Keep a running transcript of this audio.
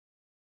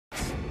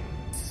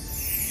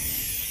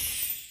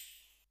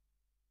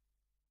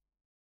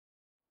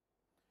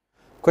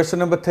Question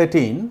number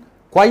 13,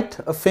 quite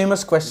a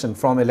famous question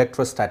from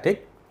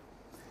electrostatic.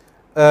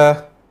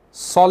 A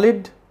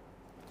solid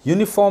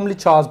uniformly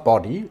charged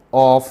body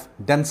of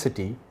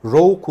density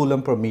rho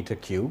coulomb per meter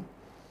cube,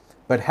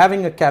 but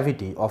having a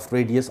cavity of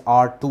radius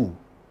r2,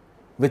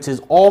 which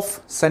is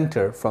off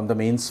center from the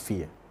main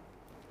sphere.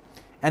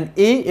 And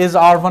A is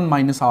r1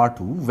 minus r2,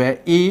 where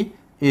A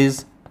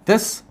is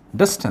this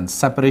distance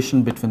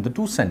separation between the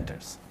two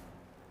centers.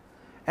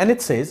 And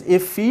it says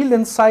if field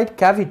inside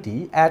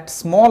cavity at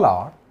small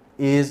r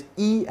is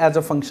E as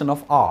a function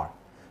of r.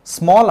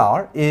 Small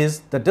r is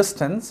the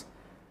distance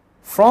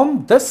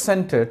from this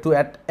center to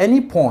at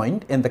any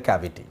point in the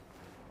cavity.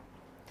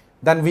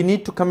 Then we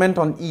need to comment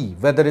on E,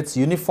 whether it's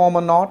uniform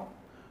or not,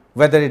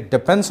 whether it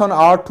depends on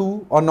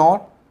R2 or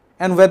not,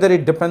 and whether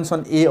it depends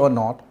on A or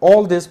not.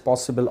 All these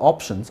possible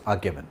options are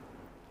given.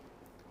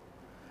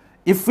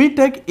 If we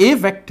take A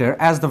vector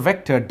as the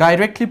vector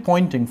directly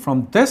pointing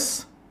from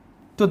this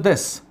to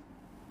this,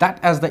 that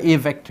as the A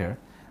vector,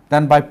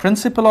 then by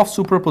principle of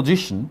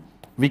superposition,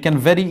 we can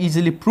very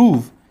easily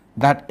prove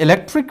that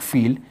electric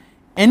field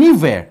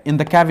anywhere in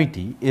the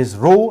cavity is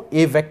rho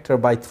A vector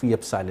by 3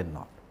 epsilon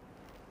naught,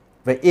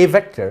 where A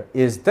vector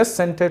is this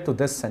center to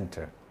this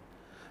center.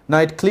 Now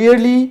it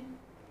clearly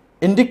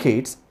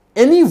indicates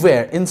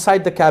anywhere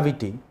inside the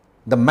cavity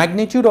the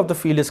magnitude of the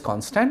field is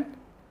constant,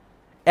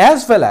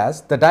 as well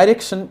as the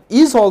direction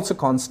is also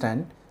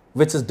constant,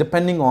 which is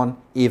depending on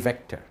A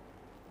vector.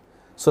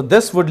 So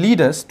this would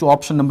lead us to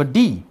option number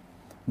D,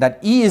 that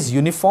E is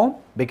uniform,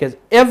 because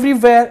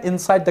everywhere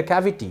inside the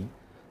cavity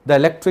the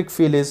electric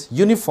field is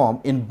uniform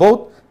in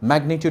both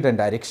magnitude and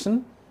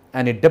direction,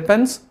 and it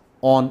depends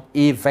on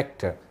A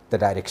vector, the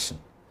direction.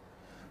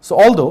 So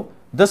although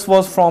this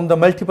was from the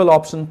multiple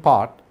option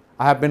part,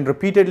 I have been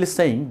repeatedly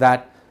saying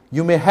that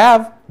you may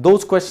have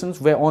those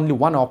questions where only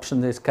one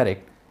option is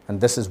correct, and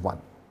this is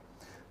one.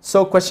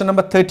 So question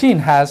number 13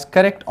 has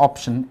correct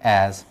option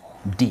as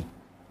D.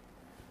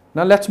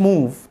 Now let's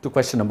move to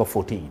question number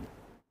 14.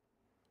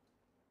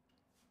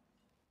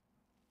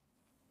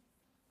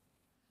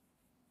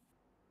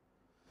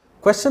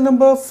 Question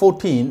number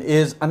 14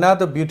 is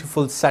another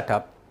beautiful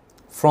setup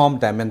from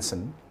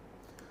dimension,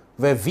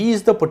 where V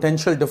is the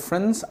potential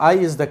difference, I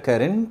is the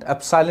current,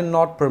 epsilon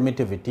naught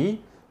permittivity,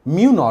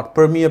 mu naught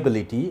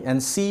permeability,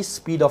 and C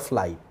speed of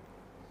light.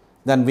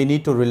 Then we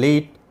need to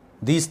relate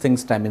these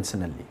things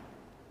dimensionally.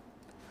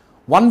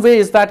 One way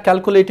is that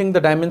calculating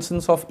the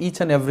dimensions of each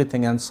and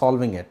everything and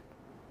solving it.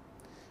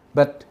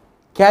 But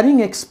carrying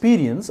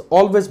experience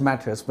always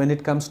matters when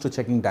it comes to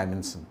checking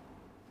dimension.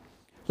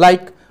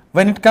 Like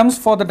when it comes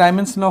for the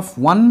dimension of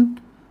 1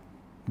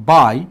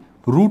 by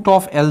root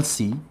of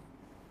LC,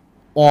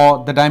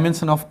 or the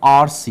dimension of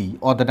RC,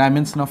 or the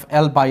dimension of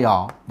L by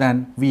R,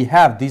 then we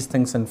have these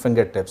things in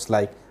fingertips,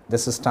 like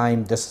this is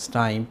time,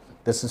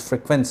 this is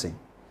frequency.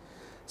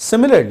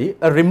 Similarly,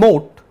 a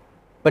remote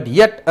but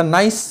yet a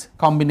nice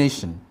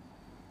combination,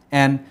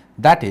 and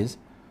that is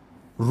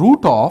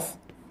root of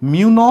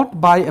mu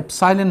naught by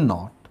epsilon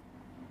naught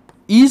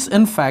is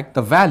in fact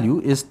the value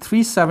is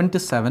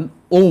 377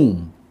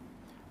 ohm.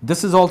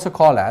 This is also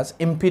called as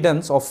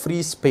impedance of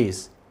free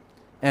space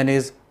and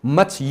is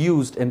much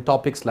used in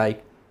topics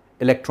like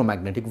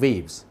electromagnetic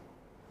waves.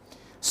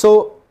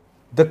 So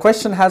the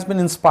question has been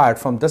inspired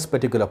from this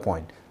particular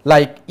point.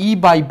 Like E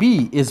by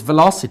B is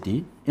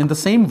velocity, in the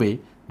same way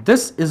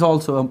this is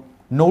also a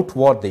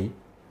noteworthy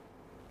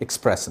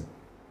expression.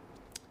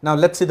 Now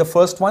let's see the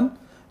first one.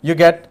 You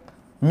get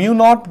mu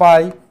naught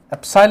by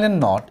epsilon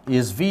naught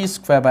is V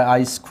square by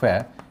I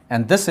square,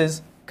 and this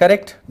is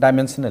correct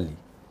dimensionally,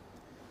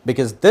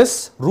 because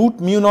this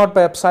root mu naught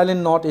by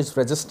epsilon naught is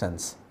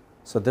resistance.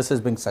 So this is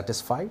being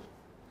satisfied,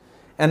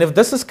 and if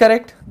this is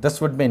correct,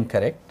 this would be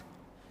incorrect.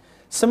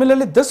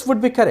 Similarly, this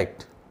would be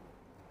correct,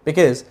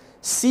 because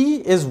C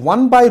is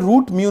 1 by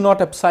root mu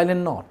naught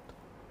epsilon naught.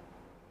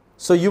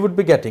 So you would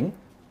be getting,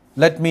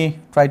 let me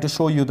try to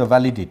show you the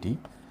validity,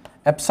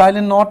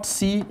 epsilon naught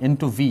C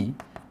into V,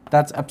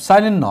 that's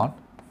epsilon naught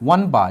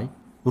 1 by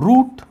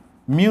root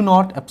mu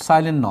naught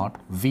epsilon naught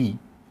V.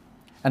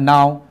 And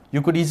now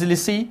you could easily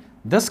see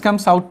this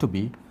comes out to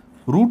be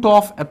root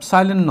of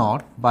epsilon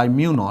naught by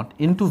mu naught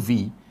into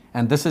V,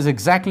 and this is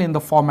exactly in the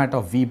format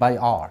of V by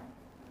R.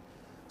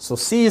 So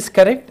C is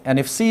correct, and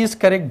if C is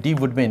correct, D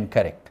would be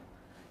incorrect.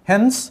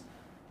 Hence,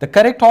 the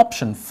correct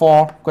option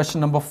for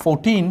question number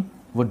 14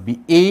 would be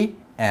A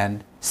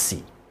and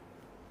C.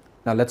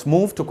 Now let's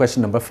move to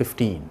question number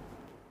 15.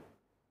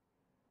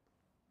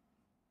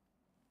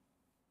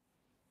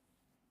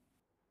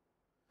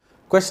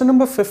 Question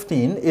number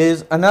 15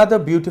 is another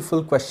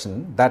beautiful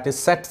question that is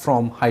set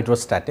from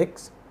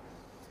hydrostatics.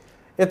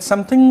 It's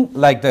something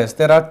like this.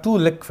 There are two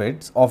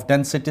liquids of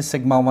density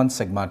sigma 1,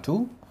 sigma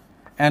 2,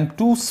 and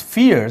two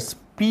spheres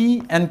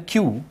P and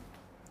Q.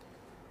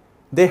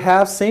 They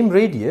have same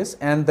radius,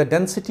 and the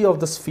density of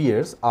the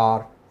spheres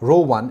are rho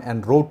 1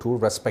 and rho 2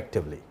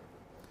 respectively.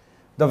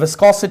 The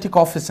viscosity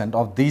coefficient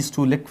of these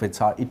two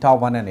liquids are eta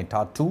 1 and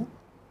eta 2.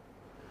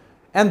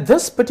 And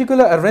this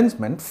particular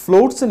arrangement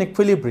floats in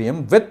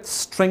equilibrium with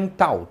string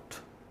tout.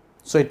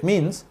 So it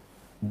means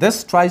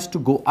this tries to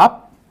go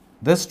up,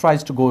 this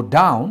tries to go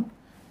down,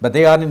 but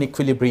they are in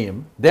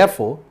equilibrium.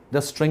 Therefore,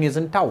 the string is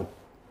in tau.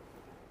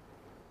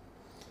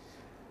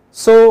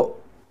 So,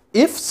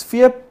 if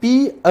sphere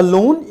P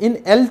alone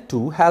in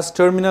L2 has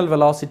terminal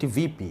velocity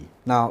Vp,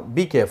 now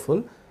be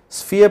careful,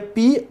 sphere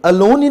P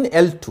alone in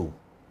L2,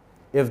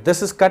 if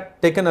this is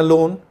taken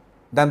alone,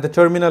 then the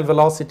terminal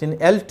velocity in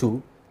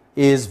L2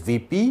 is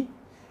Vp,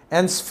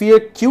 and sphere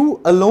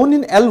Q alone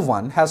in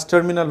L1 has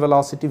terminal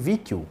velocity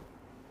Vq.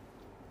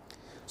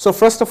 So,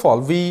 first of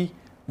all, we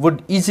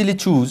would easily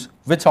choose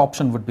which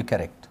option would be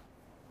correct.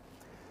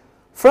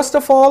 First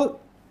of all,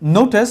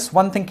 notice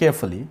one thing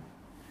carefully,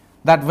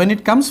 that when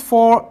it comes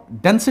for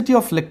density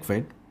of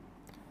liquid,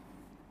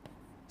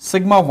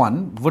 sigma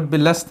 1 would be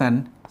less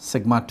than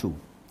sigma 2.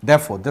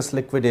 Therefore, this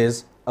liquid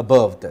is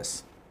above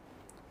this.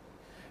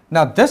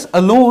 Now, this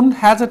alone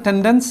has a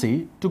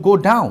tendency to go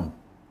down.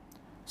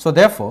 So,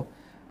 therefore,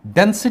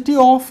 density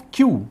of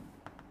Q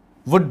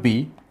would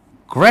be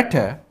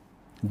greater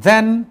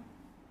than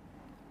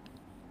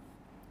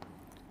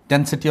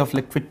density of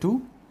liquid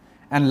 2,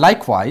 and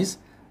likewise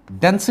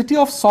density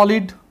of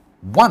solid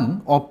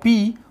 1 or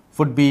P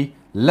would be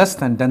less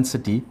than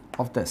density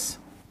of this.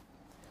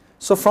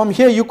 So, from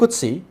here you could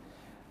see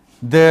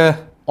the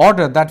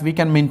order that we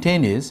can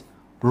maintain is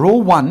rho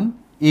 1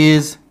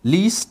 is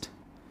least,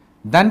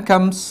 then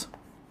comes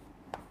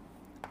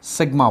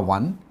sigma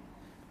 1,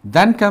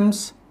 then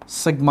comes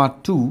sigma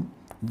 2,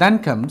 then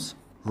comes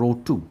rho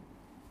 2.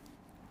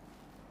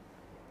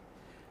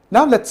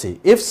 Now, let us see,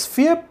 if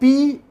sphere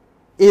P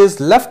is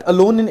left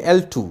alone in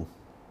L2,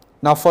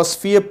 now for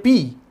sphere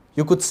P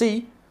you could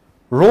see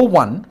rho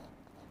 1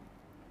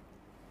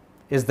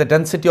 is the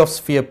density of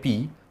sphere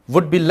P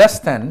would be less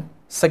than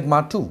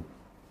sigma 2.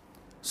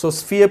 So,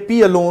 sphere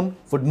P alone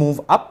would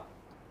move up,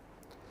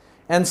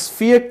 and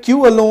sphere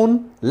Q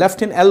alone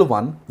left in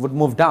L1 would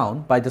move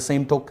down by the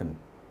same token.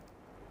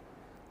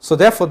 So,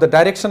 therefore, the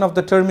direction of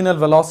the terminal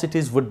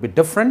velocities would be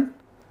different,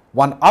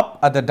 one up,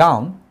 other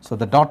down. So,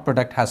 the dot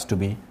product has to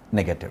be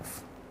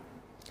negative.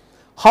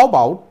 How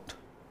about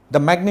the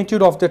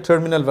magnitude of the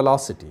terminal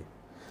velocity?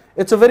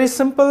 It is a very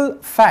simple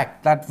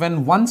fact that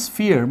when one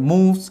sphere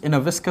moves in a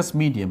viscous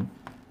medium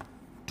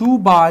 2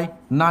 by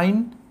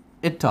 9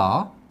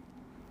 eta,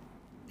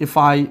 if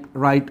I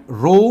write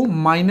rho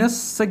minus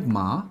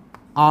sigma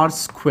r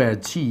square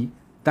g,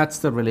 that is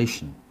the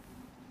relation.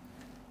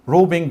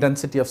 Rho being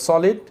density of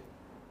solid,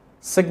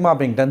 sigma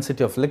being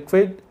density of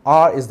liquid,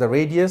 r is the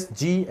radius,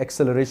 g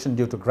acceleration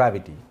due to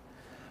gravity.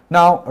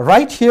 Now,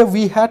 right here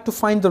we had to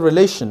find the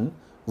relation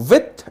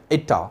with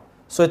eta.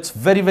 So, it is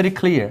very, very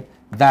clear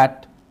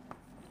that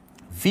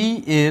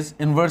V is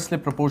inversely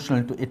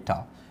proportional to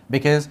eta,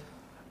 because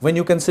when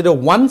you consider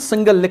one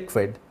single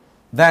liquid,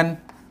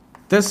 then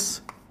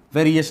this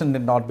variation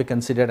did not be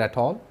considered at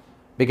all,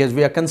 because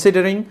we are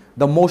considering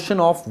the motion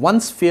of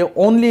one sphere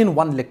only in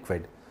one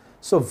liquid.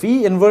 So,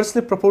 V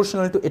inversely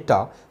proportional to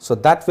eta, so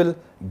that will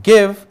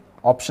give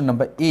option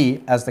number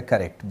A as the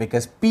correct,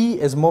 because P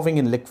is moving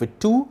in liquid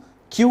 2,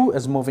 Q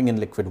is moving in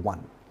liquid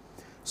 1.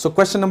 So,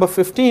 question number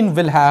 15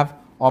 will have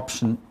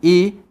option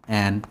A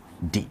and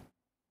D.